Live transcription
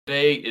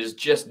Today is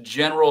just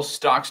general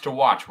stocks to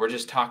watch. We're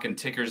just talking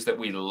tickers that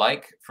we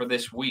like for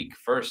this week.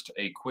 First,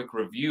 a quick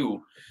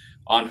review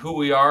on who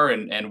we are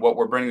and what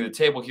we're bringing to the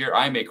table here.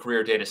 I'm a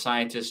career data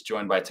scientist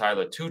joined by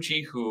Tyler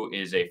Tucci, who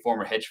is a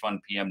former hedge fund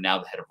PM, now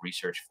the head of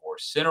research for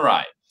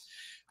Cinerai.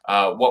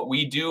 What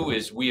we do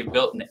is we have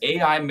built an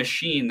AI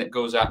machine that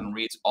goes out and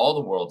reads all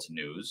the world's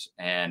news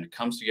and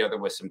comes together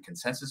with some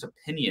consensus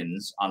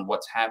opinions on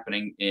what's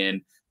happening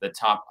in the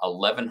top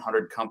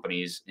 1,100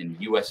 companies in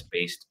US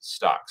based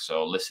stocks,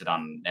 so listed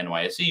on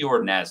NYSE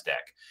or NASDAQ.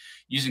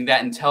 Using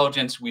that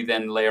intelligence, we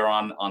then layer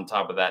on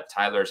top of that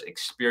Tyler's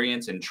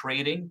experience in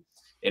trading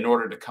in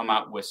order to come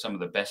out with some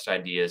of the best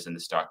ideas in the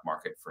stock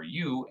market for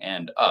you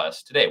and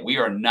us today. We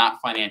are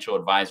not financial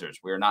advisors.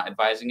 We are not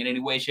advising in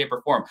any way, shape,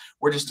 or form.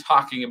 We're just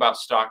talking about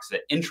stocks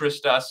that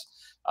interest us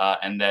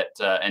and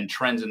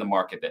trends in the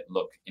market that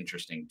look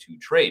interesting to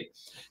trade.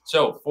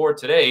 So for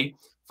today,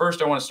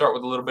 first, I want to start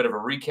with a little bit of a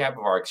recap of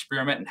our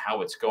experiment and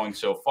how it's going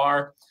so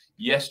far.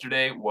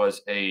 Yesterday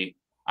was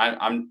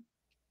I'm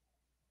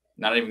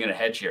not even going to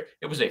hedge here.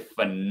 It was a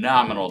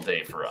phenomenal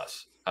day for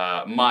us.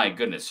 My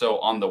goodness. So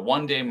on the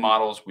 1-day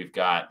models, we've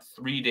got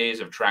 3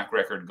 days of track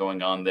record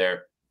going on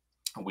there.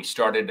 We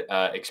started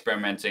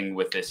experimenting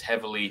with this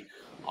heavily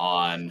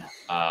on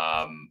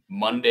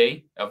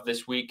Monday of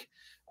this week.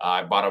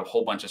 I bought a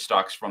whole bunch of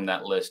stocks from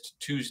that list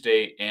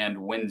Tuesday and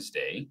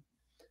Wednesday.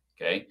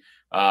 Okay.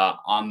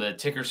 On the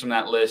tickers from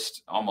that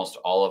list, almost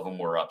all of them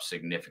were up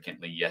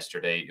significantly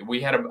yesterday.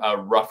 We had a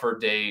rougher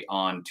day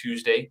on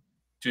Tuesday.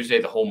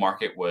 Tuesday, the whole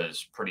market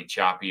was pretty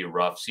choppy,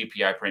 rough.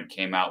 CPI print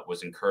came out,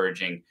 was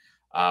encouraging.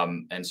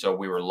 And so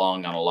we were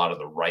long on a lot of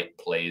the right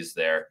plays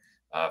there.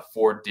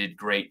 Ford did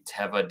great.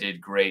 Teva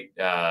did great.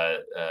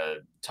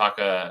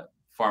 Taka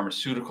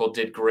Pharmaceutical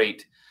did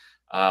great.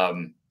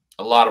 A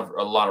lot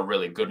of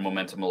really good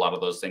momentum, a lot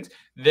of those things.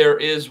 There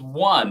is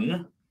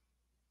one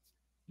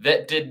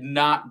that did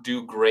not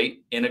do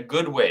great in a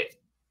good way.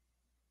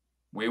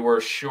 We were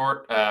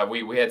short.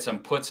 We had some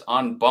puts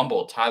on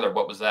Bumble. Tyler,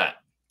 what was that?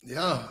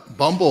 Yeah,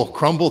 Bumble,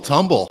 crumble,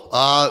 tumble.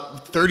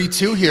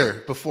 32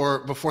 here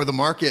before the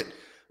market.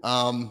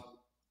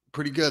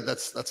 Pretty good.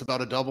 That's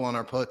about a double on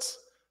our puts.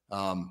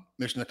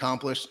 Mission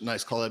accomplished.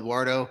 Nice call,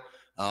 Eduardo.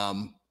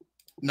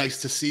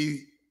 Nice to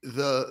see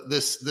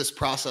this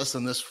process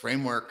and this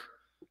framework,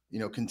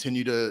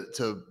 continue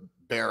to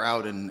bear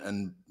out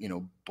and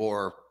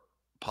bore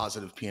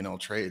positive P&L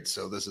trades.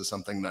 So this is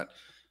something that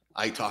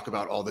I talk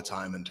about all the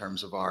time in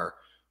terms of our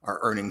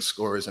earnings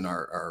scores and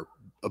our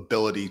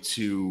ability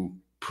to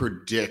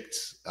predict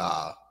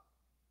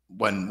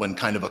when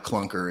kind of a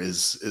clunker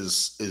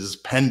is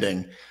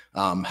pending,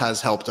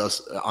 has helped us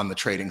on the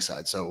trading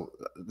side. So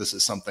this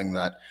is something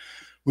that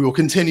we will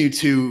continue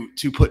to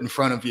put in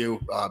front of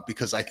you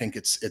because I think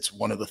it's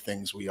one of the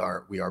things we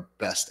are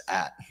best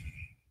at.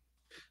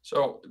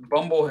 So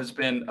Bumble has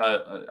been,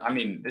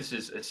 this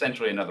is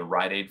essentially another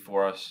Rite Aid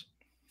for us.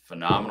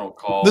 Phenomenal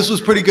call. This was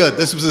pretty good.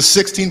 This was a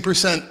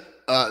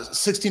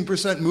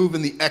 16% move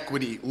in the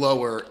equity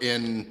lower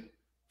in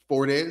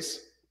 4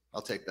 days.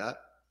 I'll take that.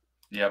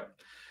 Yep.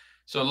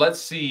 So let's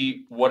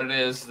see what it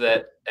is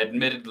that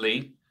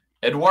admittedly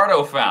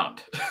Eduardo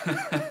found.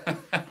 But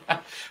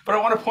I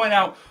want to point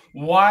out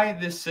why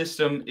this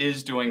system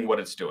is doing what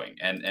it's doing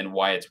and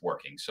why it's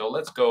working. So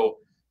let's go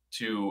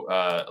to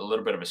a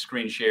little bit of a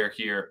screen share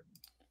here.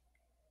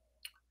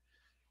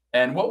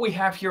 And what we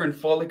have here in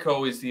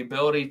Folico is the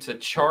ability to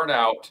chart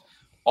out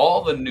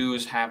all the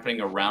news happening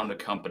around a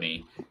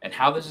company and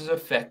how this is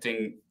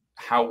affecting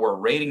how we're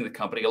rating the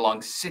company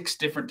along 6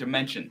 different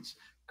dimensions: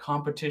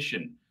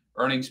 competition,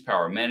 earnings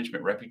power,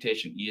 management,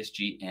 reputation,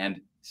 ESG,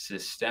 and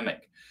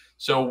systemic.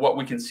 So what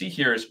we can see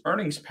here is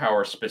earnings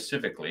power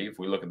specifically. If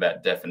we look at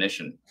that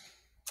definition,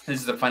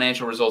 this is the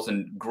financial results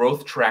and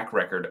growth track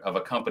record of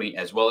a company,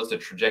 as well as the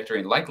trajectory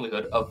and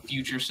likelihood of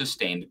future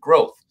sustained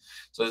growth.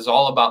 So this is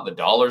all about the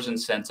dollars and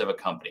cents of a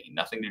company,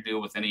 nothing to do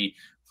with any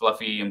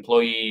fluffy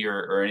employee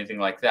or anything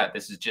like that.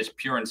 This is just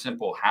pure and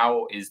simple.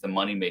 How is the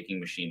money-making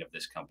machine of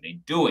this company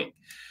doing?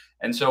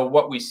 And so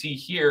what we see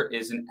here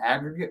is an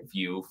aggregate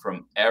view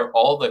from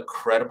all the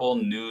credible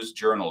news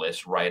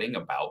journalists writing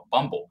about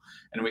Bumble.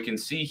 And we can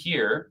see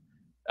here,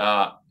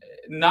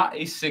 not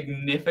a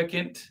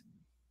significant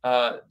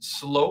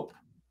slope,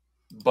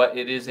 but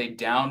it is a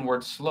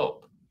downward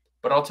slope.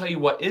 But I'll tell you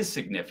what is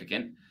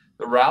significant.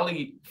 The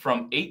rally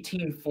from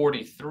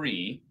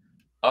 1843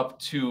 up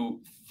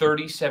to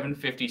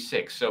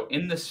 37.56. So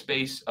in the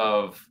space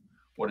of,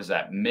 what is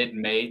that,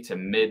 mid-May to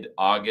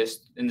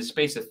mid-August, in the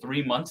space of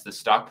 3 months, the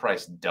stock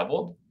price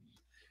doubled.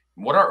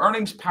 What our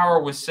earnings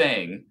power was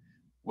saying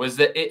was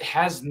that it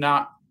has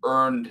not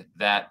earned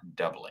that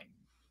doubling.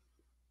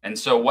 And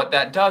so what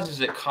that does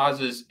is it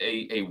causes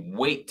a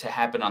weight to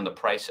happen on the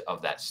price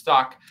of that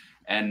stock.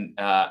 And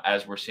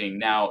as we're seeing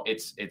now,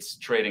 it's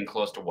trading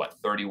close to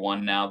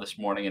 31 now this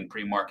morning in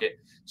pre-market.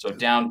 So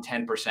down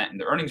 10% in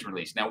the earnings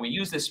release. Now we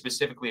use this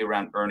specifically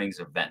around earnings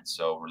events.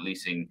 So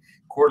releasing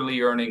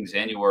quarterly earnings,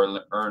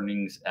 annual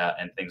earnings,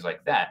 and things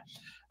like that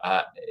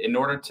in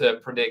order to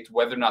predict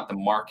whether or not the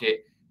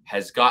market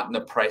has gotten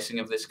the pricing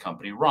of this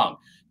company wrong.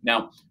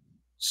 Now,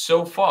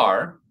 so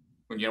far,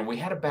 we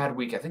had a bad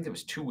week. I think it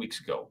was 2 weeks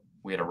ago.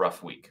 We had a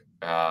rough week,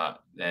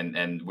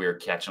 and we were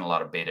catching a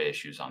lot of beta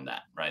issues on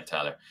that, right,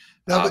 Tyler?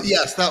 No, but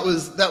yes, that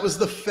was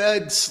the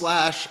Fed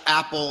 /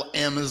 Apple,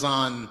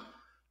 Amazon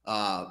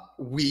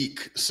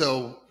week.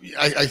 So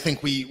I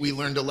think we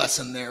learned a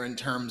lesson there in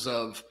terms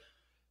of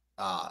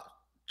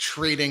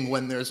trading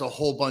when there's a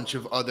whole bunch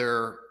of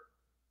other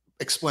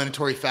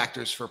explanatory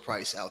factors for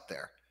price out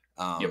there.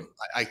 Yep.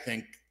 I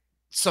think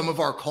some of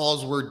our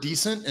calls were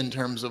decent in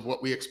terms of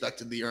what we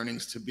expected the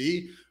earnings to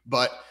be,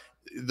 but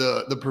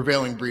the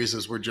prevailing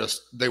breezes were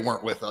they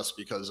weren't with us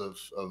because of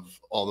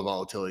all the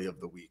volatility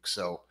of the week.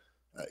 So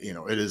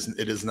it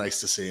is nice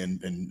to see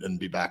and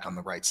be back on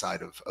the right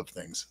side of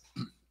things.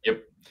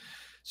 Yep.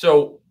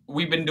 So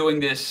we've been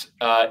doing this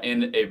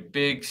in a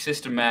big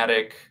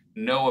systematic,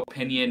 no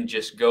opinion,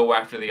 just go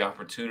after the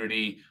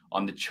opportunity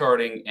on the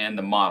charting and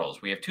the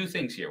models. We have two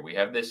things here. We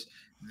have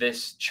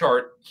this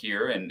chart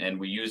here, and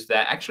we use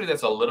that. Actually,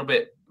 that's a little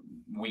bit,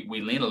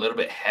 we lean a little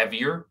bit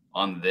heavier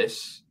on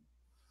this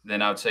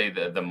than I would say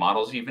the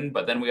models even,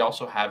 but then we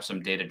also have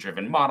some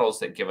data-driven models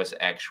that give us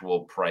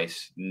actual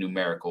price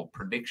numerical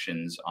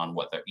predictions on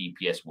what their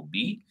EPS will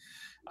be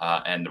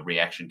and the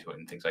reaction to it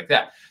and things like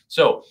that.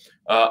 So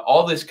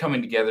all this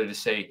coming together to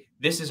say,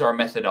 this is our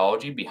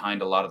methodology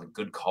behind a lot of the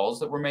good calls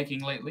that we're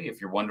making lately.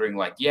 If you're wondering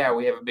like, yeah,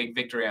 we have a big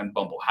victory on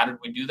Bumble. How did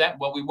we do that?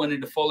 Well, we went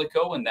into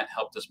Folico and that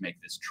helped us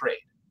make this trade.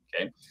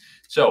 Okay.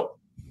 So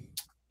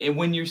and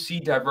when you see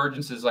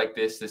divergences like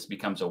this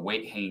becomes a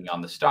weight hanging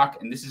on the stock.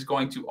 And this is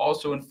going to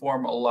also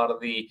inform a lot of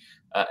the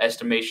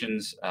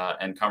estimations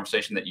and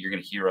conversation that you're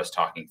going to hear us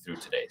talking through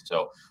today.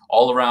 So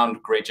all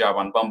around, great job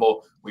on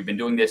Bumble. We've been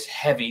doing this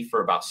heavy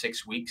for about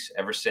 6 weeks,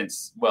 ever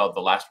since,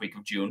 the last week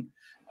of June.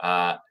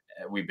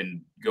 We've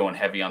been going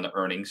heavy on the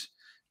earnings.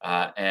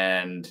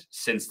 And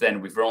since then,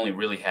 we've only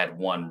really had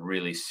one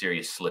really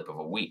serious slip of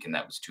a week, and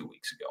that was 2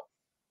 weeks ago.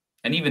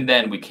 And even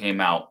then, we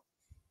came out.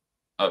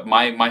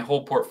 My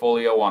whole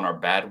portfolio on our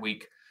bad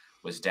week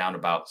was down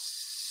about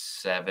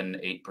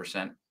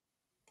 7-8%.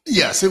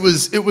 Yes, it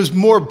was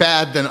more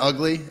bad than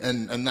ugly,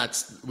 and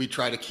that's, we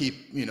try to keep,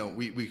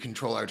 we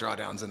control our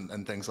drawdowns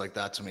and things like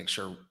that to make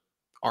sure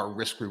our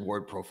risk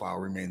reward profile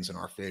remains in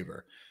our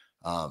favor.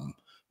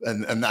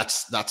 And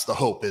that's the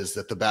hope, is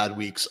that the bad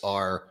weeks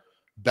are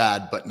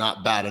bad, but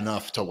not bad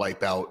enough to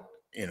wipe out,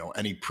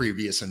 any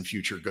previous and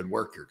future good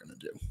work you're going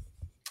to do.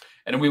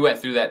 And we went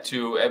through that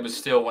too. It was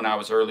still when I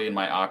was early in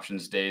my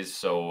options days.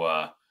 So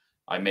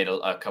I made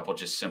a couple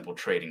just simple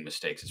trading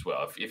mistakes as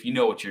well. If you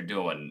know what you're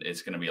doing,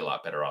 it's going to be a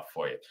lot better off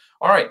for you.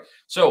 All right.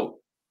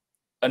 So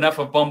enough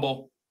of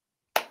Bumble.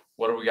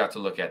 What do we got to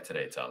look at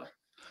today, Tyler?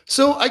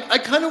 So I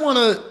kind of want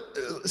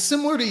to,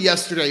 similar to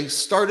yesterday,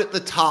 start at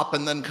the top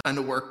and then kind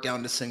of work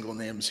down to single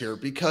names here,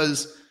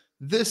 because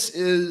this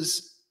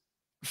is,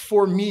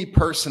 for me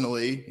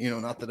personally,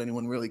 not that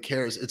anyone really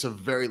cares, it's a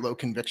very low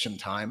conviction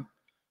time.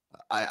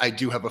 I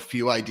do have a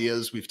few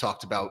ideas. We've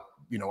talked about,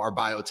 our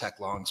biotech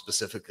long,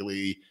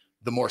 specifically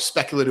the more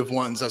speculative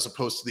ones, as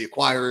opposed to the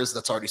acquirers.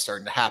 That's already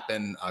starting to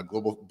happen.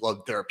 Global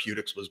Blood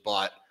Therapeutics was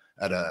bought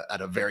at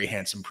a very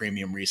handsome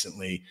premium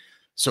recently.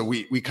 So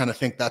we kind of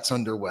think that's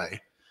underway.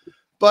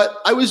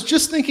 But I was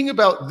just thinking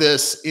about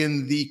this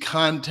in the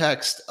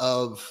context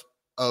of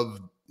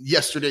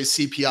yesterday's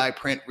CPI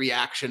print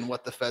reaction,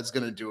 what the Fed's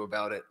going to do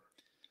about it.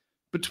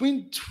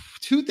 Between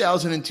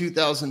 2000 and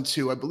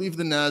 2002, I believe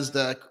the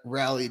NASDAQ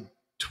rallied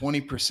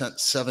 20%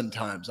 7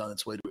 times on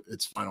its way to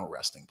its final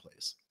resting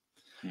place.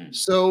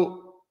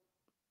 So,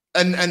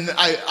 and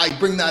I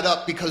bring that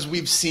up because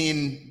we've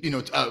seen,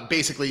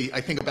 basically,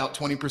 I think about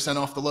 20%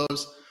 off the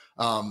lows.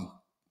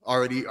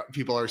 Already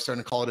people are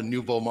starting to call it a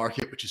new bull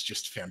market, which is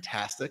just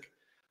fantastic.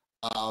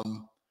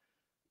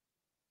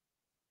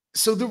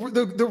 So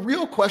the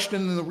real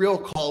question and the real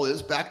call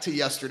is, back to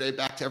yesterday,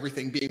 back to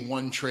everything being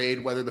one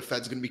trade, whether the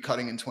Fed's going to be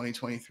cutting in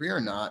 2023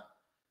 or not.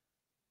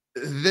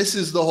 This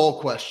is the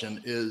whole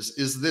question: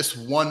 is this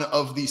one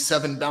of the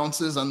 7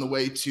 bounces on the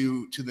way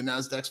to the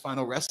NASDAQ's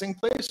final resting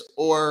place,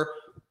 or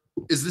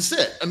is this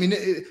it? I mean,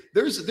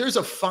 there's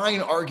a fine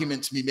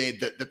argument to be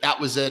made that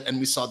was it, and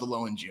we saw the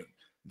low in June.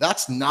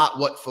 That's not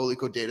what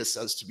Folico data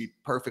says, to be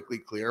perfectly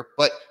clear,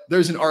 but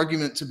there's an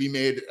argument to be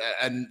made,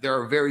 and there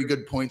are very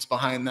good points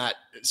behind that,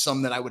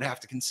 some that I would have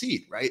to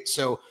concede, right?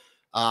 So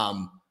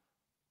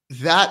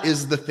that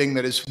is the thing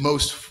that is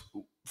most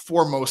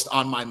foremost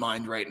on my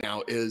mind right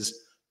now. Is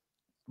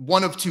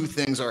one of two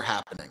things are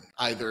happening.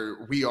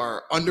 Either we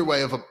are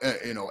underway of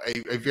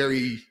a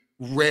very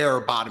rare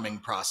bottoming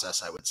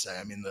process, I would say.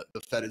 I mean,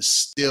 the Fed is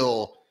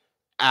still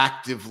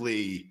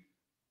actively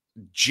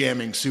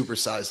jamming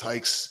supersized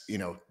hikes,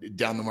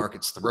 down the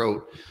market's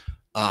throat.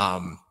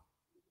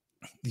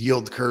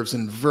 Yield curves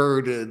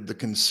inverted.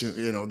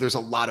 There's a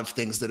lot of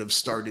things that have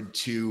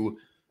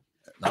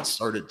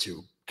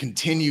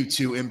continue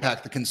to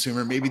impact the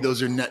consumer. Maybe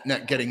those are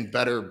net getting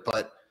better,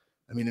 but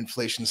I mean,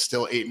 inflation's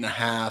still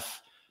 8.5.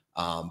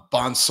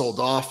 Bonds sold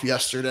off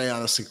yesterday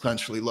on a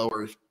sequentially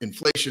lower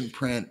inflation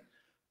print.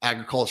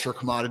 Agriculture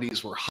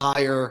commodities were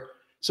higher.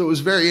 So it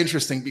was very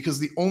interesting because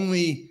the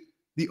only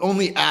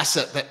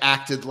asset that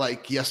acted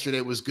like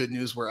yesterday was good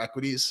news were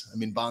equities. I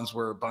mean, bonds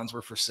were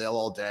for sale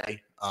all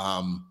day.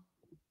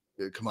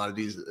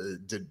 Commodities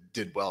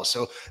did well.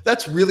 So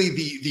that's really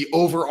the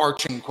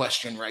overarching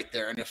question right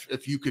there. And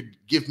if you could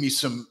give me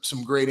some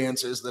great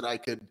answers that I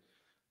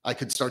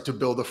could start to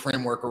build a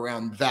framework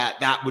around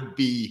that would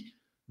be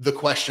the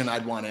question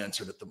I'd want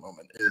answered at the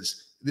moment.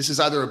 Is this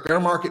is either a bear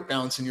market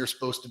bounce and you're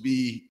supposed to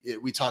be,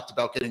 we talked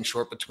about getting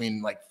short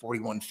between like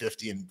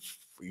 4150 and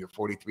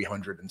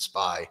 4300 in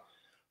SPY,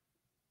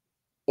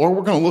 or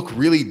we're going to look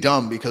really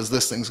dumb because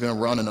this thing's going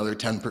to run another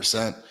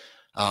 10%,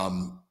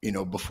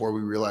 before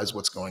we realize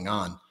what's going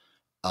on.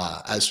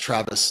 As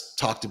Travis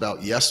talked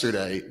about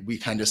yesterday, we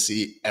kind of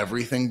see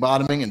everything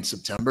bottoming in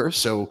September.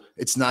 So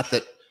it's not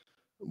that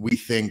we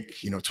think,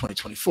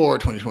 2024,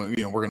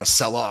 2020, we're going to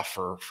sell off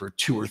for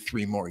 2 or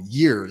 3 more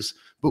years,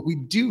 but we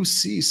do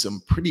see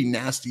some pretty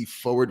nasty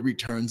forward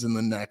returns in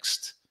the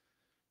next,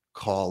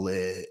 call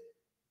it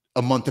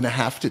a month and a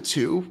half to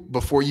 2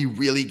 before you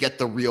really get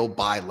the real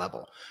buy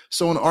level.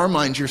 So in our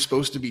minds, you're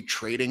supposed to be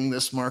trading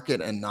this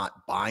market and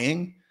not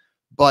buying.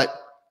 But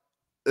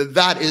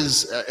that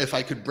is, if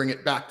I could bring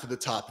it back to the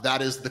top,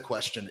 that is the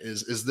question.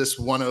 Is this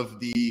one of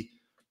the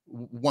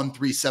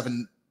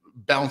 137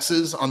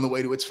 bounces on the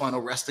way to its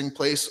final resting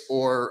place,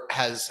 or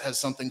has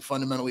something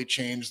fundamentally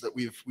changed that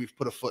we've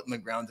put a foot in the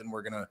ground and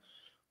we're gonna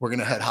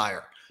head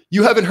higher?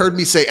 You haven't heard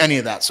me say any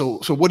of that. So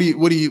what do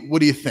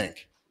you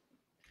think?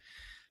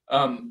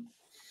 I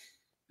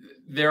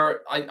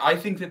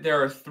think that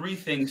there are 3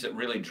 things that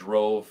really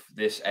drove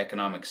this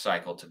economic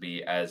cycle to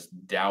be as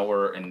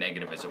dour and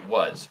negative as it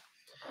was.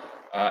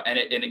 And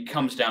it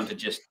comes down to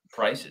just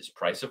prices: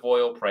 price of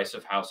oil, price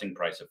of housing,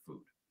 price of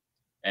food.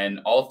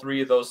 And all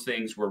 3 of those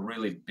things were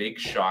really big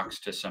shocks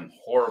to some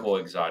horrible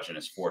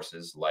exogenous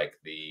forces like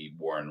the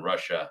war in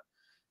Russia,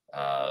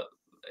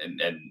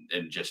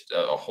 and just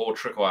a whole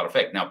trickle out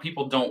effect. Now,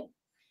 people don't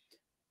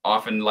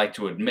often like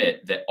to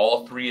admit that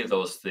all 3 of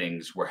those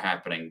things were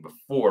happening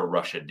before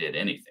Russia did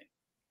anything.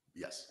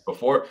 Yes.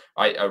 Before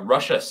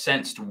Russia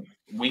sensed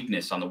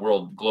weakness on the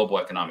global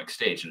economic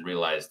stage and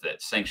realized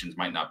that sanctions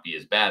might not be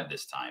as bad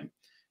this time.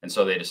 And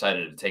so they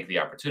decided to take the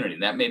opportunity,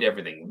 and that made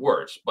everything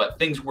worse. But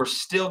things were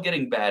still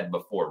getting bad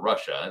before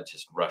Russia. It's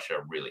just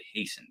Russia really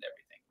hastened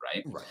everything,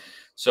 right? Right.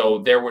 So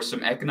there was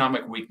some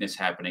economic weakness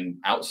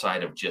happening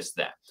outside of just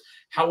that.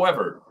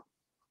 However,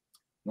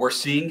 we're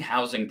seeing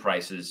housing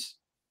prices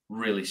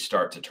really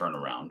start to turn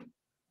around.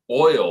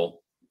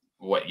 Oil,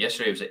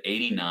 yesterday was at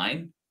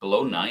 89,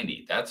 below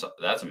 90. That's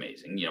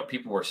amazing.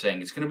 People were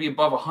saying it's going to be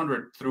above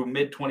 100 through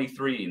mid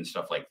 23 and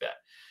stuff like that.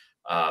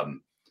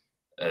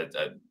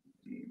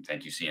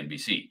 Thank you,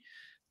 CNBC.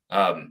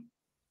 And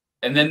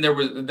then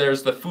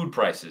there's the food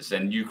prices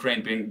and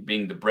Ukraine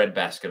being the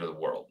breadbasket of the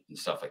world and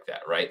stuff like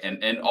that, right?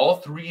 And all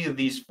 3 of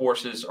these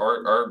forces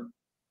are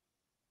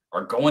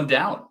going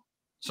down.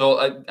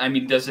 So, I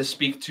mean, does this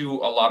speak to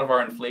a lot of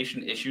our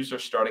inflation issues are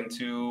starting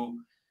to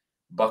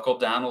buckle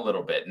down a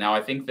little bit? Now,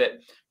 I think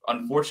that,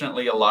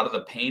 unfortunately, a lot of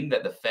the pain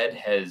that the Fed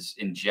has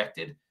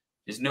injected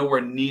is nowhere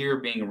near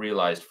being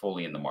realized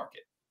fully in the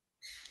market.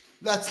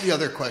 That's the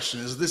other question.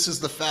 This is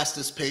the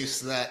fastest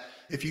pace that,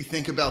 if you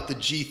think about the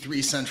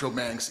G3 central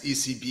banks,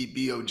 ECB,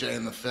 BOJ,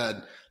 and the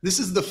Fed, this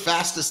is the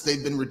fastest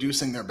they've been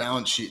reducing their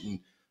balance sheet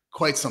in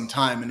quite some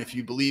time. And if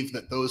you believe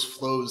that those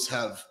flows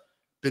have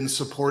been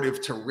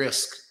supportive to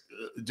risk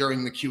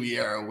during the QE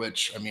era,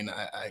 which, I mean,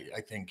 I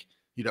think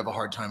you'd have a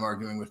hard time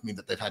arguing with me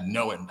that they've had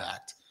no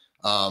impact.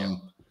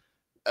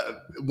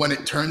 When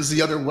it turns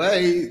the other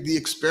way, the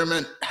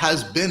experiment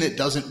has been it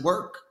doesn't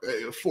work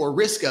for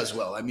risk as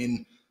well. I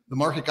mean, the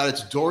market got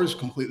its doors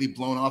completely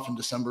blown off in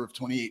December of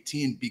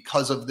 2018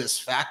 because of this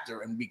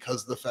factor and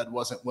because the Fed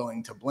wasn't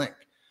willing to blink.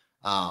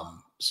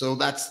 So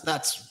that's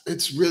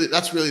really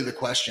the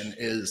question.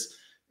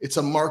 It's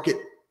a market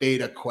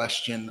beta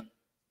question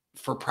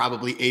for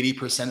probably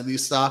 80% of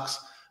these stocks.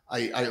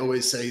 I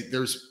always say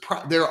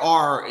there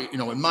are,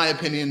 in my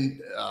opinion,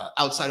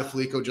 outside of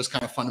Felico, just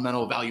kind of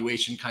fundamental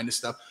valuation kind of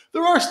stuff,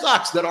 there are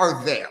stocks that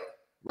are there,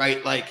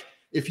 right? Like,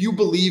 if you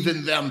believe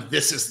in them,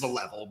 this is the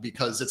level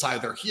because it's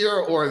either here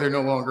or they're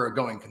no longer a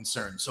going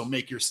concern. So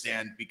make your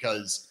stand,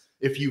 because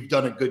if you've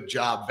done a good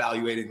job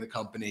valuating the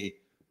company,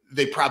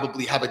 they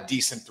probably have a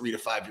decent 3 to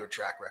 5 year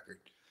track record.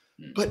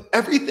 But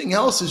everything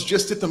else is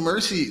just at the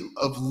mercy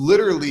of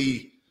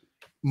literally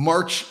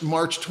March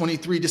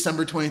 23,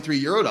 December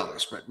 23 Eurodollar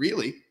spread.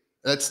 Really,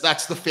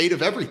 that's the fate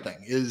of everything.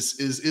 Is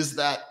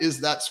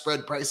that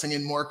spread pricing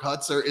in more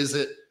cuts, or is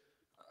it,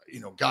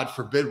 God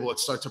forbid, will it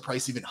start to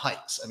price even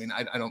hikes? I mean,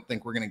 I don't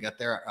think we're going to get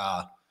there.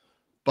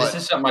 But this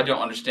is something I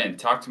don't understand.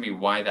 Talk to me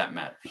why that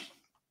matters.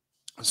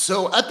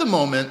 So at the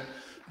moment,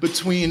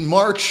 between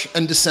March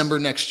and December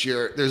next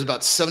year, there's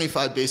about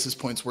 75 basis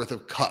points worth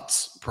of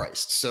cuts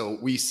priced. So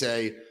we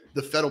say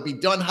the Fed will be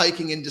done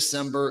hiking in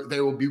December. They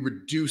will be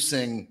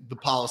reducing the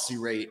policy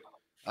rate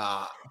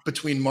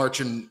between March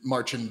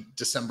and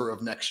December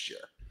of next year.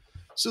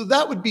 So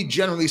that would be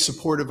generally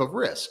supportive of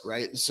risk,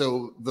 right?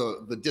 So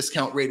the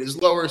discount rate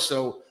is lower.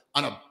 So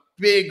on a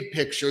big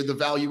picture, the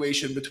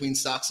valuation between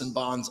stocks and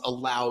bonds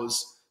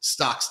allows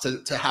stocks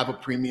to have a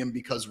premium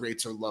because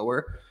rates are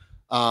lower.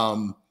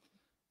 And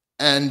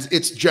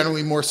it's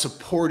generally more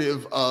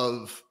supportive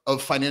of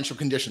financial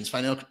conditions.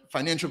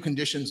 Financial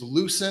conditions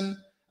loosen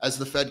as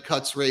the Fed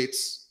cuts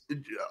rates,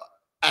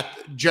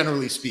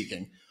 generally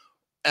speaking.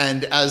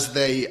 And as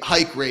they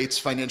hike rates,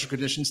 financial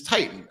conditions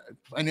tighten.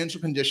 Financial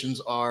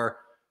conditions are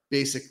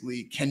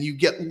basically, can you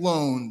get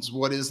loans?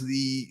 What is the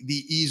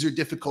ease or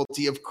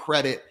difficulty of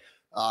credit?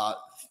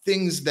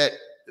 Things that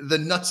the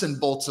nuts and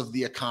bolts of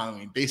the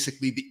economy,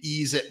 basically the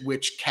ease at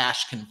which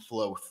cash can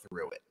flow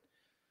through it.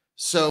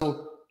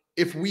 So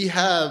if we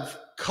have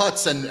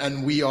cuts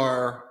and we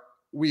are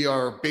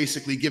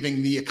basically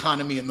giving the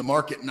economy and the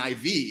market an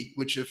IV,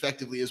 which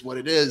effectively is what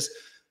it is,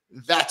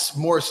 that's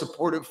more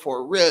supportive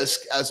for risk,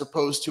 as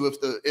opposed to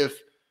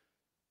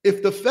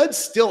if the Fed's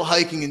still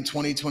hiking in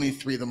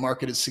 2023, the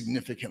market is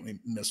significantly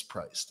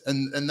mispriced.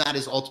 And that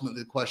is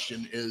ultimately the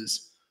question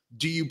is,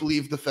 do you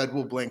believe the Fed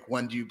will blink?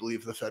 When do you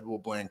believe the Fed will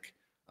blink?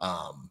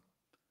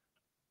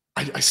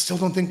 I still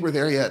don't think we're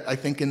there yet. I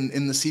think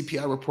in the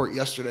CPI report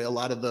yesterday, a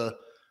lot of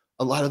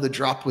the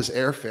drop was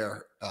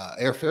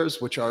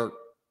airfares, which are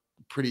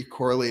pretty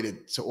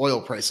correlated to oil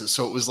prices.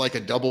 So it was like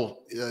a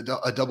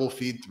double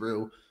feed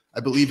through. I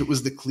believe it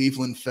was the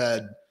Cleveland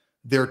Fed.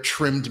 Their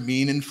trimmed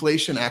mean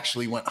inflation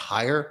actually went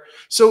higher.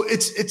 So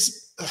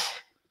it's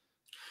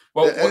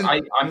well,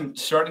 I'm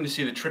starting to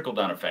see the trickle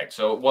down effect.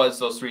 So it was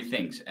those three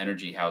things: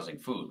 energy, housing,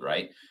 food,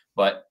 right?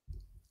 But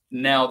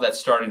now that's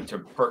starting to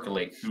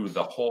percolate through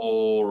the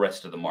whole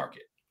rest of the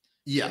market.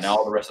 Yes. And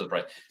all the rest of the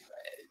price.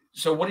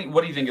 So what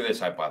do you think of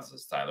this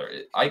hypothesis, Tyler?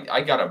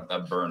 I got a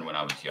burn when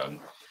I was young,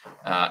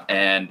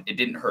 and it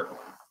didn't hurt.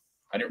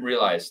 I didn't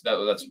realize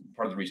that's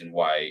part of the reason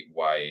why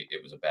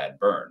it was a bad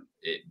burn.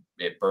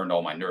 It burned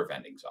all my nerve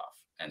endings off,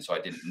 and so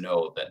I didn't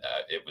know that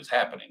it was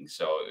happening.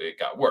 So it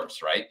got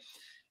worse, right?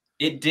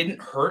 It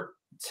didn't hurt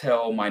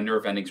till my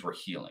nerve endings were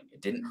healing.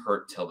 It didn't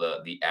hurt till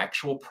the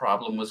actual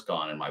problem was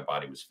gone and my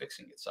body was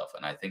fixing itself.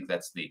 And I think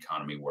that's the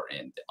economy we're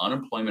in. The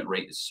unemployment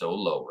rate is so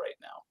low right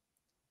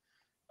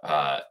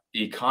now.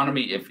 The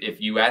economy,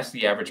 if you ask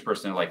the average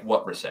person, like,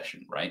 what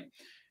recession, right?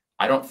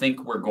 I don't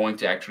think we're going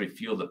to actually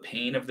feel the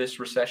pain of this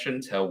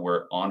recession till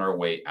we're on our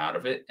way out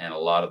of it. And a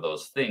lot of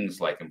those things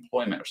like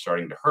employment are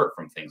starting to hurt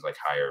from things like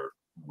higher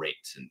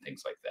rates and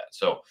things like that.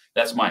 So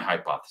that's my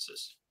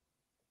hypothesis.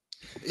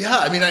 Yeah,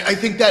 I mean, I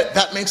think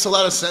that makes a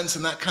lot of sense,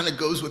 and that kind of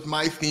goes with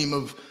my theme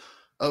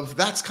of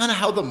that's kind of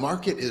how the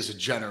market is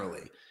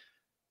generally.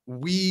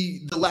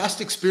 The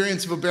last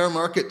experience of a bear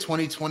market,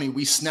 2020,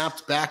 we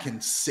snapped back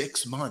in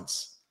 6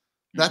 months.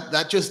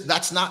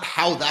 That's not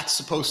how that's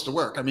supposed to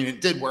work. I mean, it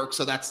did work,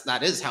 so that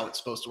is how it's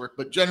supposed to work.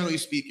 But generally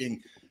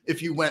speaking,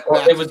 if you went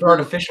back, it was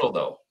artificial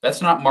though.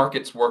 That's not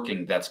markets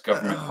working. That's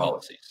government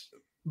policies.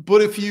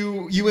 But if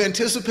you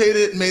anticipate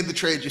it and made the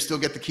trade, you still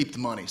get to keep the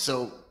money.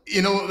 So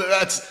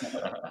that's.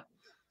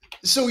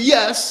 So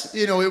yes,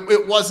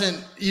 it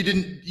wasn't. You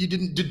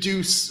didn't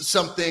deduce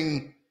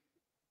something.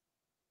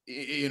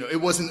 It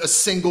wasn't a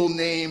single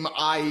name.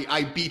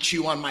 I beat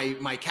you on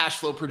my cash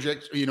flow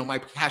project. My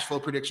cash flow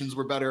predictions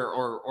were better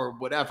or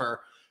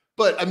whatever.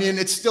 But I mean,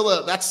 that's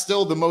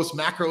still the most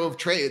macro of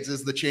trades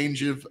is the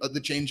change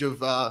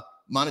of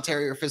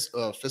monetary or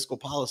fiscal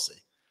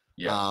policy.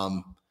 Yeah.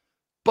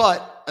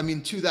 But I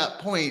mean, to that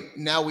point,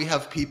 now we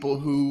have people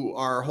who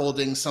are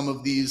holding some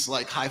of these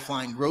like high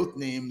flying growth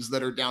names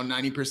that are down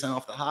 90%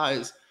 off the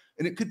highs.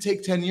 And it could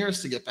take 10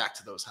 years to get back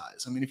to those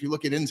highs. I mean, if you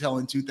look at Intel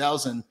in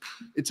 2000,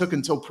 it took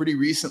until pretty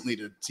recently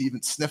to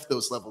even sniff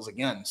those levels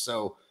again.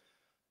 So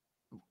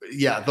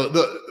yeah,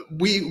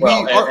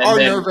 our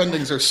nerve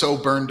endings are so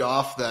burned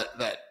off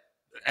that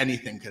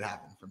anything could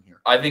happen from here.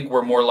 I think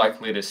we're more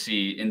likely to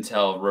see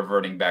Intel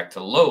reverting back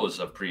to lows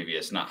of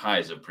previous, not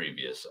highs of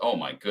previous. Oh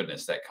my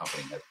goodness, that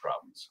company has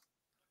problems.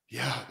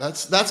 Yeah,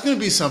 that's going to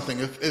be something.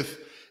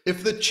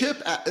 If the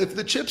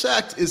CHIPS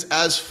Act is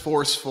as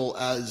forceful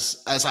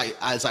as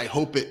I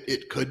hope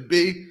it could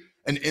be,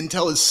 and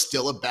Intel is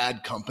still a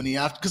bad company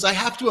after, because I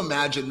have to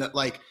imagine that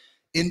like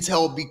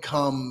Intel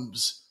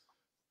becomes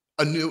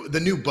the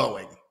new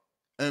Boeing.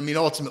 I mean,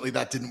 ultimately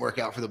that didn't work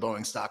out for the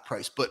Boeing stock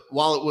price, but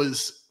while it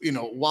was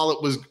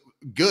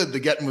good, the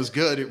getting was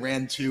good. It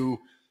ran to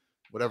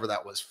whatever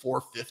that was,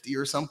 450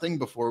 or something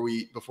before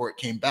it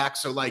came back.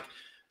 So like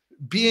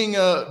being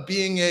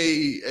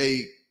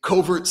a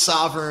covert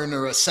sovereign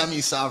or a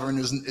semi-sovereign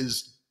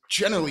is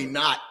generally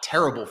not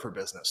terrible for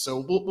business.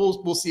 So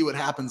we'll see what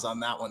happens on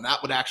that one. That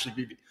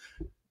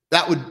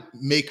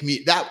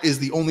is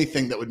the only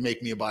thing that would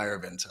make me a buyer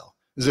of Intel,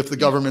 is if the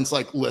government's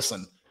like,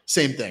 listen,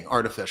 same thing,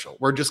 artificial.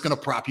 We're just going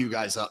to prop you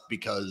guys up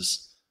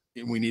because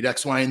we need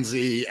X, Y, and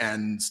Z,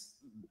 and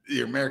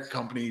the American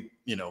company,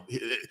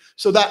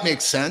 so that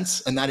makes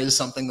sense. And that is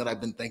something that I've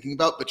been thinking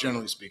about, but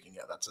generally speaking,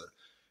 yeah,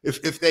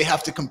 if they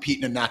have to compete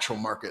in a natural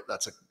market,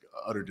 that's a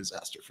utter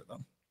disaster for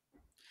them.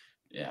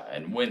 Yeah.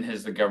 And when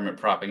has the government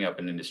propping up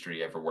an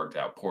industry ever worked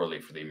out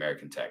poorly for the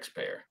American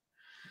taxpayer?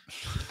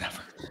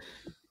 Never.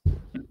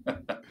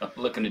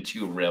 Looking at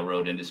you,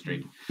 railroad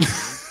industry.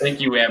 Thank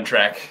you,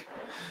 Amtrak.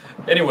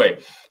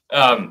 Anyway,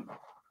 all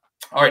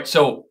right.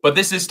 So, but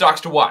this is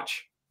stocks to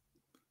watch.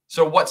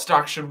 So, what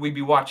stocks should we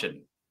be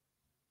watching?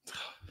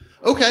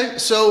 Okay,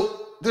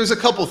 so there's a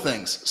couple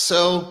things.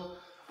 So,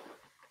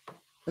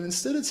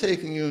 instead of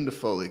taking you into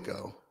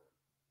Folico,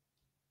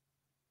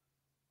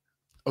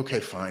 okay,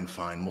 fine.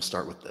 We'll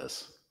start with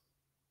this.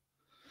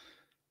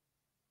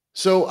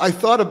 So I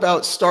thought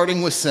about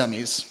starting with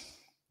semis,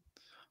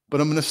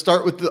 but I'm going to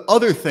start with the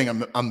other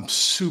thing I'm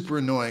super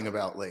annoying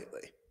about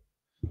lately.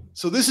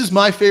 So this is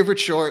my favorite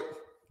short.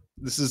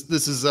 This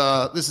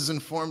is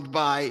informed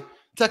by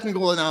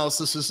technical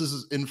analysis. This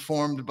is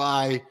informed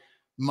by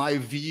my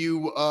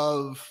view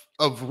of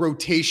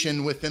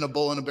rotation within a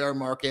bull and a bear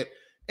market,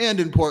 and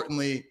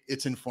importantly,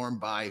 it's informed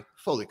by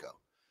Folico.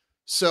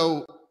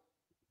 So,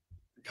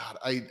 God,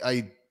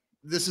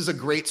 this is a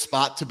great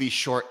spot to be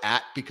short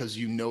at because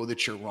you know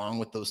that you're wrong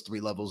with those 3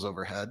 levels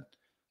overhead.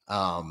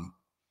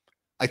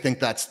 I think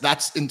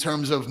that's in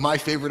terms of my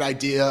favorite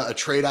idea, a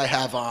trade I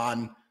have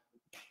on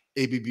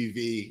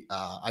ABBV.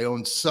 I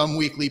own some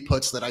weekly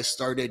puts that I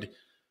started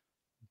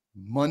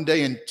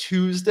Monday and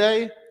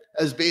Tuesday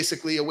as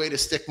basically a way to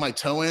stick my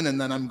toe in, and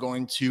then I'm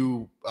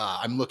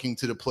looking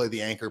to deploy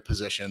the anchor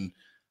position,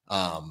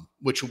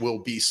 which will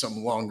be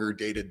some longer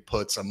dated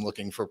puts. I'm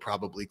looking for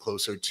probably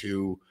closer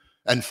to,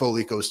 and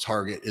Folico's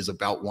target is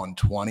about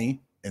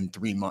 120 in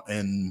 3 months,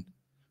 in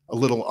a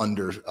little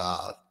under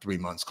 3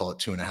 months, call it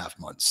 2.5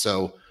 months.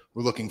 So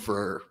we're looking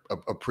for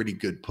a pretty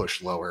good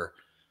push lower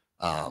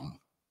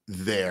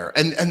there.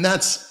 And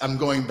that's, I'm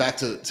going back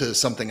to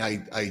something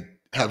I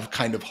have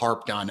kind of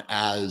harped on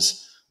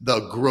as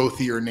the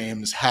growthier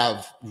names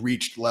have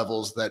reached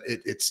levels that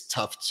it's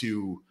tough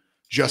to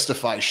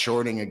justify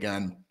shorting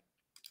again.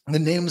 The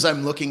names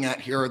I'm looking at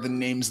here are the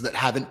names that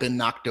haven't been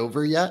knocked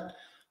over yet.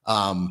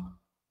 We'll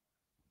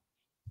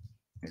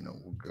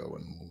go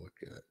and we'll look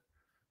at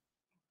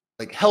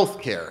like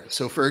healthcare.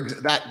 So for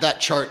that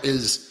chart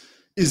is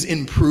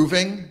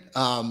improving.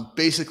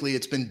 Basically,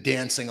 it's been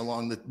dancing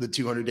along the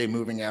 200-day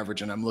moving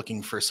average, and I'm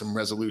looking for some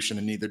resolution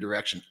in either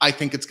direction. I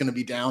think it's going to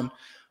be down.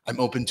 I'm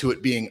open to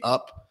it being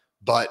up,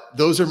 but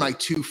those are my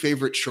 2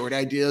 favorite short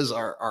ideas: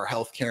 are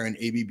healthcare and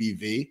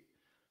ABBV.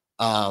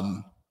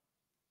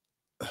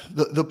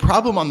 The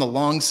problem on the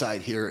long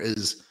side here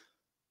is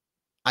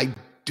I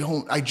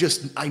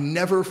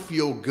never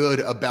feel good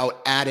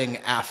about adding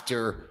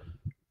after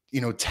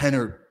 10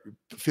 or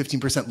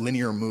 15%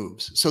 linear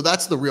moves. So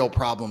that's the real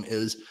problem,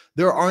 is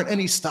there aren't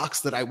any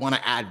stocks that I want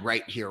to add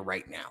right here,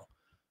 right now.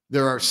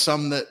 There are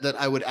some that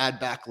I would add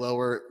back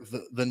lower.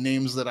 The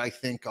names that I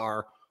think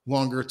are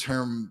longer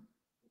term,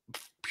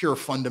 pure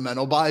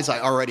fundamental buys, I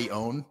already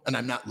own, and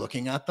I'm not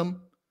looking at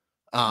them.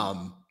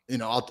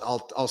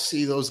 I'll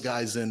see those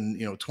guys in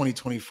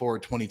 2024,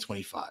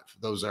 2025.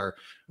 Those are,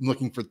 I'm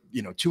looking for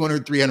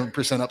 200,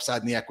 300%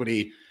 upside in the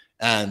equity,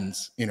 and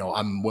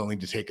I'm willing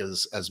to take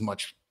as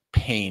much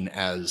pain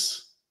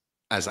as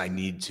I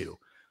need to.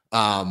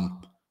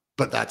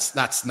 But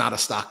that's not a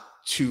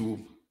stock to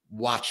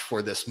watch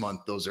for this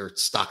month. Those are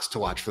stocks to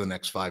watch for the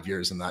next 5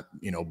 years, and that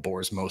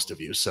bores most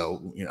of you.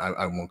 So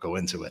I won't go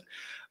into it.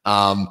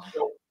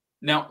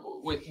 Now,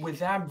 with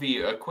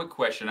AbbVie, a quick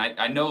question.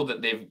 I know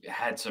that they've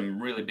had some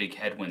really big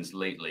headwinds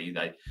lately.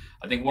 I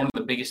think one of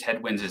the biggest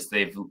headwinds is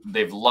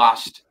they've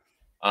lost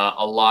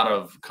a lot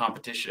of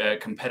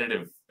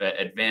competitive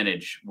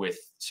advantage with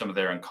some of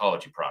their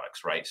oncology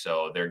products, right?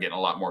 So they're getting a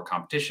lot more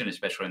competition,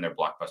 especially in their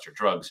blockbuster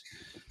drugs.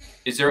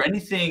 Is there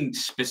anything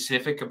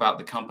specific about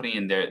the company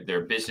and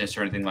their business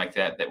or anything like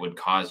that would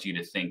cause you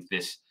to think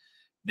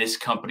this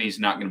company is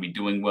not going to be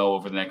doing well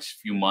over the next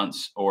few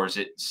months, or is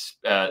it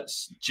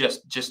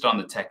just on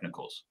the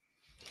technicals?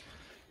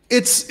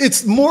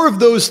 It's more of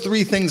those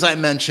 3 things I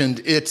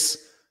mentioned. It's,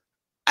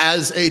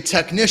 as a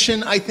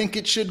technician, I think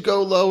it should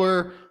go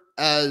lower.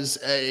 As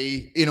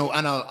a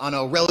on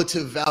a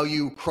relative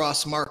value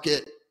cross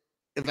market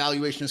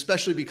evaluation,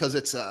 especially because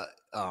it's a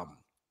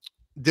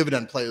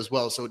dividend play as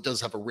well, so it does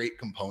have a rate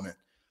component.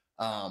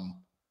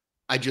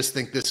 I just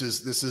think this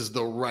is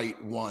the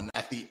right one.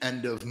 At the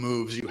end of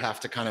moves, you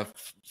have to kind of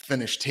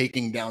finish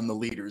taking down the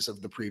leaders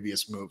of the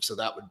previous move. So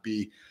that would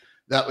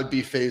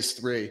be phase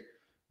 3.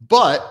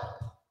 But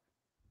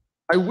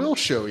I will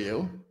show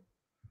you,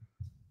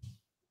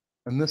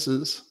 and this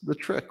is the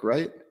trick,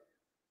 right?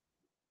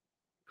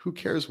 Who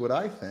cares what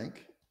I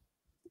think?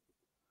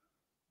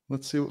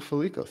 Let's see what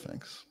Folico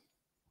thinks.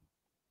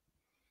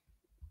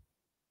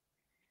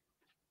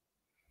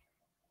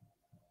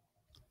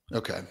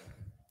 Okay.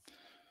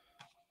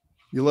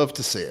 You love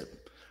to see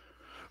it.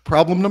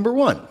 Problem number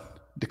 1,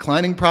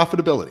 declining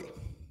profitability.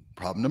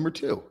 Problem number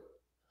 2,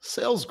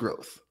 sales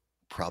growth.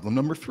 Problem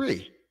number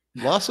 3,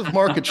 loss of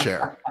market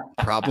share.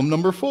 Problem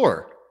number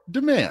 4,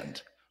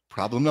 demand.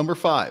 Problem number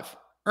 5,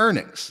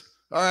 earnings.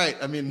 All right.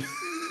 I mean,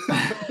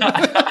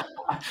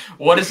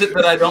 what is it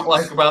that I don't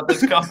like about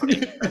this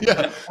company?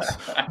 Yeah.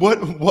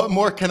 What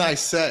more can I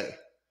say?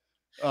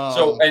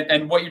 So,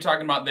 and what you're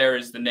talking about there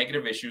is the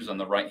negative issues on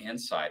the right-hand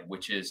side,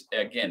 which is,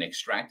 again,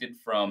 extracted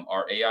from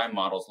our AI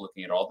models,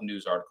 looking at all the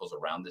news articles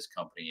around this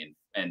company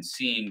and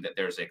seeing that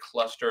there's a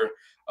cluster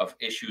of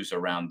issues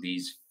around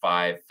these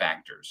 5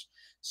 factors.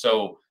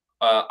 So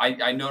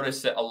I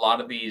noticed that a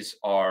lot of these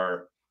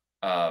are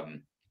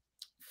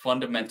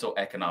fundamental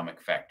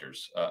economic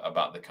factors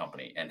about the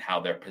company and how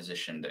they're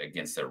positioned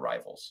against their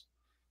rivals.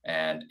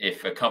 And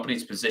if a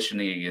company's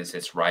positioning against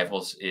its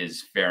rivals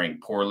is faring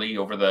poorly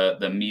over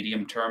the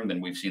medium term, then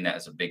we've seen that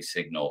as a big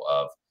signal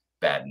of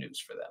bad news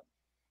for them.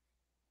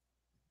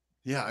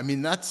 Yeah, I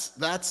mean,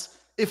 that's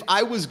if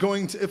I was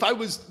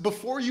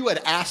before you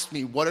had asked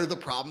me what are the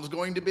problems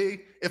going to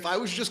be, if I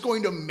was just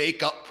going to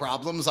make up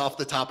problems off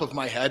the top of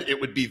my head, it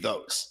would be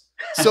those.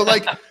 So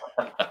like,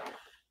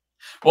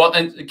 well,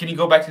 and can you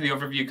go back to the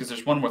overview? Because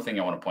there's one more thing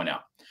I want to point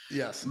out.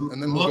 Yes,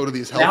 and then we'll go to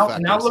these health factors.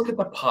 Now look at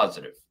the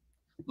positive.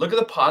 Look at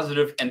the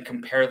positive and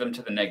compare them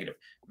to the negative.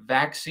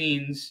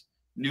 Vaccines,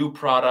 new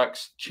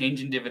products,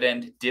 change in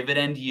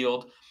dividend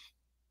yield.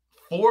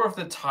 4 of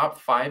the top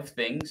 5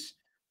 things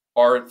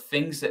are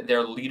things that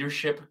their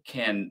leadership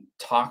can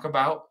talk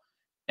about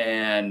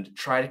and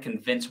try to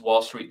convince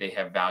Wall Street they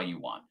have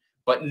value on.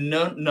 But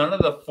none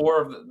of the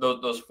 4 of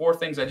those 4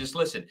 things I just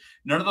listed,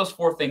 none of those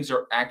 4 things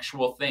are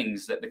actual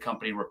things that the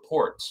company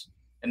reports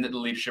and that the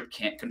leadership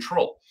can't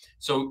control.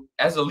 So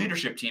as a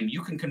leadership team,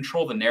 you can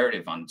control the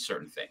narrative on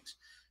certain things.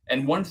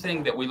 And one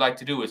thing that we like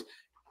to do is,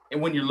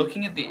 when you're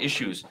looking at the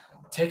issues,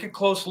 take a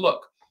close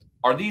look.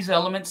 Are these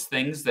elements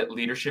things that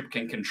leadership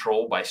can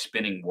control by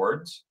spinning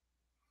words?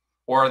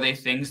 Or are they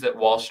things that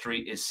Wall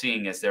Street is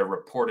seeing as they're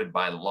reported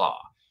by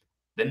law?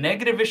 The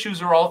negative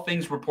issues are all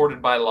things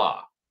reported by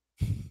law.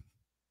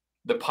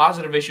 The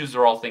positive issues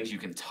are all things you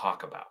can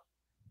talk about.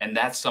 And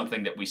that's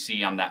something that we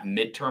see on that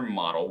midterm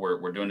model where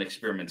we're doing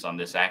experiments on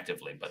this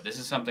actively. But this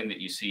is something that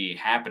you see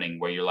happening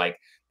where you're like,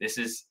 this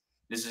is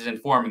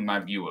informing my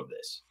view of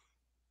this.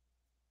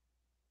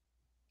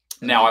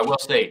 Now, I will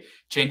say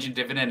change in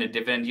dividend and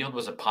dividend yield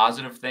was a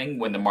positive thing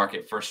when the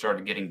market first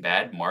started getting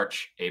bad,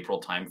 March,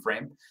 April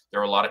timeframe. There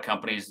were a lot of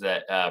companies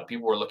that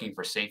people were looking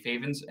for safe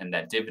havens, and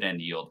that dividend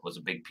yield was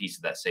a big piece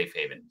of that safe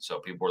haven. So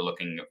people were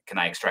looking, can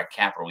I extract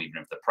capital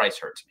even if the price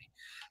hurts me?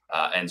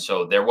 And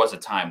so there was a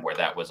time where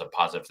that was a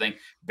positive thing.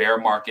 Bear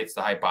markets,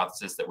 the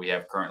hypothesis that we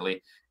have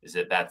currently is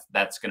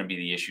that's going to be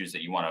the issues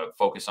that you want to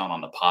focus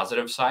on the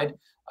positive side.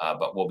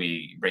 But we'll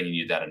be bringing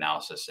you that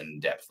analysis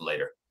in depth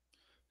later.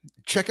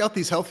 Check out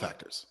these health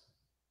factors.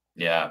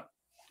 Yeah.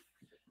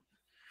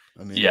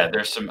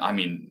 There's some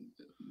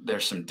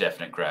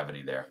definite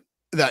gravity there.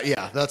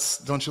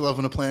 Don't you love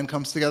when a plan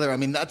comes together? I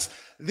mean,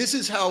 this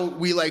is how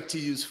we like to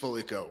use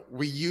Fullico.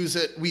 We use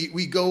it.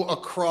 We go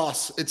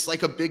across. It's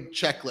like a big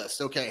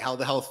checklist. Okay. How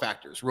the health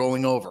factors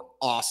rolling over.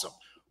 Awesome.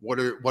 What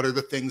are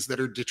the things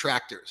that are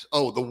detractors?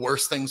 Oh, the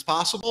worst things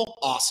possible.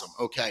 Awesome.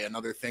 Okay.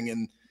 Another thing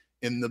in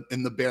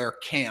the bear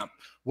camp.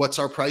 What's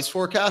our price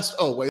forecast?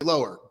 Oh, way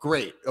lower.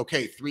 Great.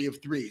 Okay. 3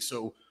 of 3.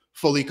 So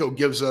Fullico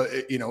gives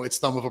its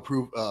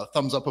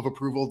thumbs up of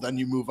approval. Then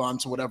you move on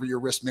to whatever your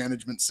risk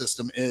management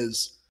system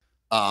is.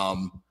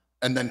 And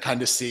then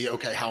kind of see,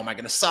 okay, how am I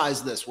going to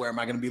size this? Where am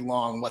I going to be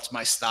long? What's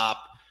my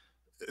stop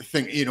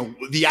thing?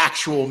 The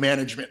actual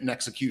management and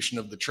execution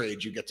of the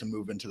trade, you get to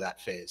move into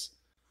that phase.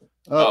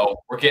 Oh,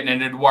 we're getting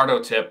an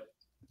Eduardo tip.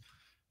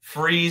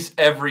 Freeze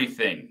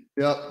everything.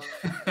 Yep.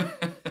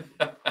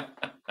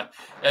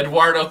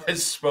 Eduardo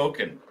has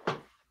spoken.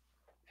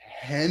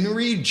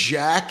 Henry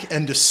Jack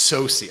and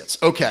Associates.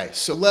 Okay,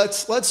 so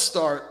let's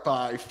start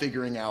by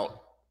figuring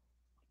out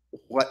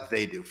what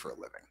they do for a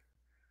living.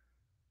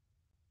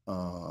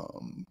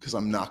 Because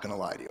I'm not going to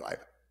lie to you.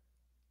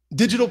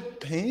 Digital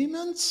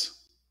payments?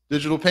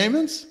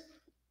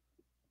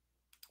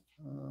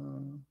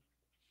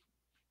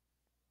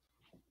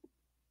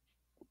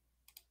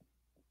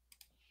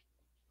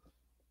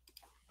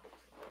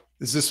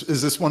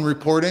 Is this one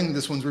reporting?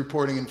 This one's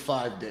reporting in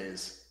 5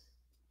 days.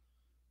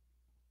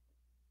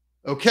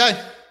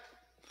 Okay.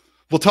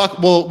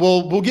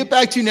 We'll get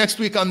back to you next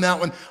week on that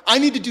one. I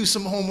need to do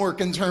some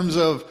homework in terms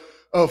of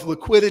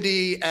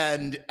liquidity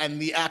and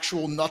the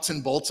actual nuts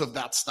and bolts of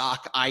that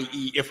stock,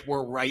 i.e., if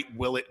we're right,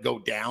 will it go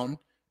down?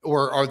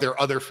 Or are there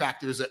other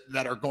factors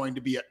that are going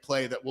to be at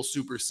play that will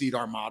supersede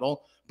our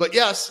model? But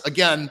yes,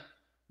 again,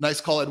 nice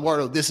call,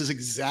 Eduardo. This is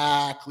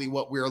exactly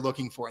what we're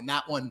looking for. And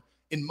that one,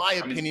 in my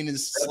opinion,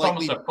 is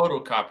slightly almost a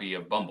photocopy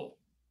of Bumble.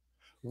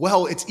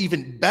 Well, it's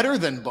even better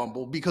than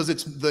Bumble because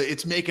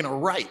it's making a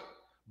right.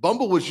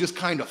 Bumble was just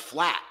kind of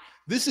flat.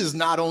 This is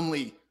not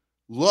only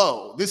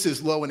low, this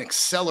is low and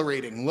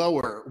accelerating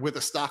lower with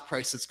a stock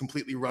price that's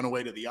completely run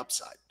away to the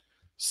upside.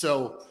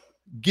 So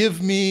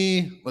give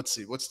me, let's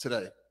see, what's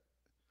today?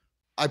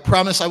 I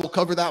promise I will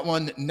cover that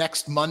one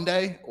next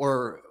Monday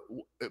or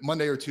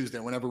Tuesday,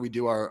 whenever we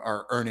do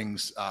our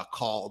earnings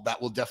call.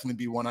 That will definitely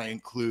be one I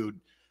include.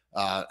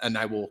 And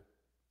I will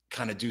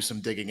kind of do some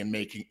digging and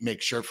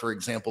make sure, for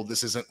example,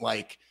 this isn't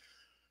like,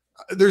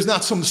 there's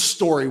not some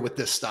story with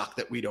this stock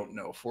that we don't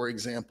know. For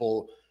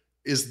example,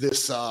 is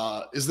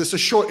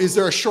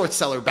there a short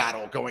seller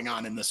battle going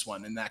on in this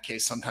one? In that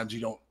case, sometimes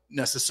you don't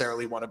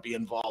necessarily want to be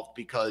involved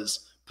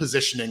because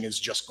positioning is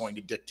just going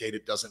to dictate.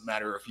 It doesn't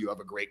matter if you have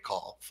a great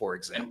call, for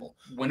example.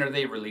 And when are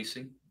they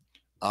releasing?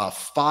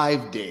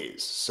 5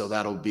 days. So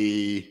that'll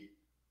be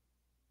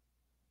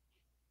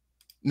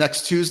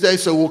next Tuesday.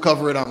 So we'll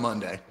cover it on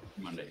Monday.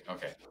 Monday.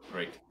 Okay,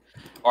 great.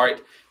 All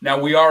right. Now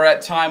we are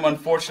at time,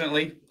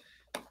 unfortunately.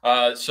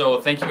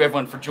 So thank you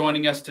everyone for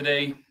joining us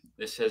today.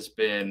 This has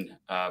been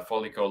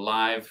Folico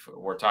Live.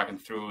 We're talking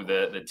through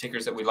the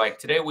tickers that we like.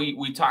 Today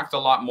we talked a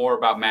lot more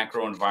about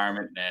macro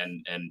environment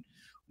and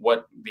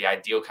what the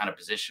ideal kind of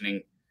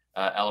positioning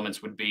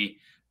elements would be.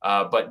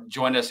 But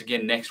join us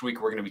again next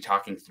week. We're going to be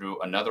talking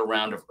through another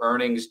round of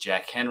earnings.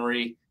 Jack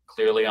Henry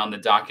clearly on the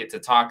docket to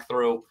talk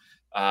through.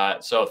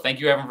 So thank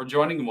you everyone for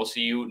joining, and we'll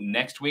see you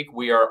next week.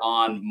 We are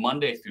on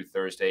Monday through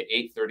Thursday,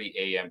 8:30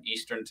 a.m.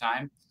 Eastern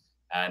time.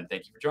 And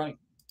thank you for joining.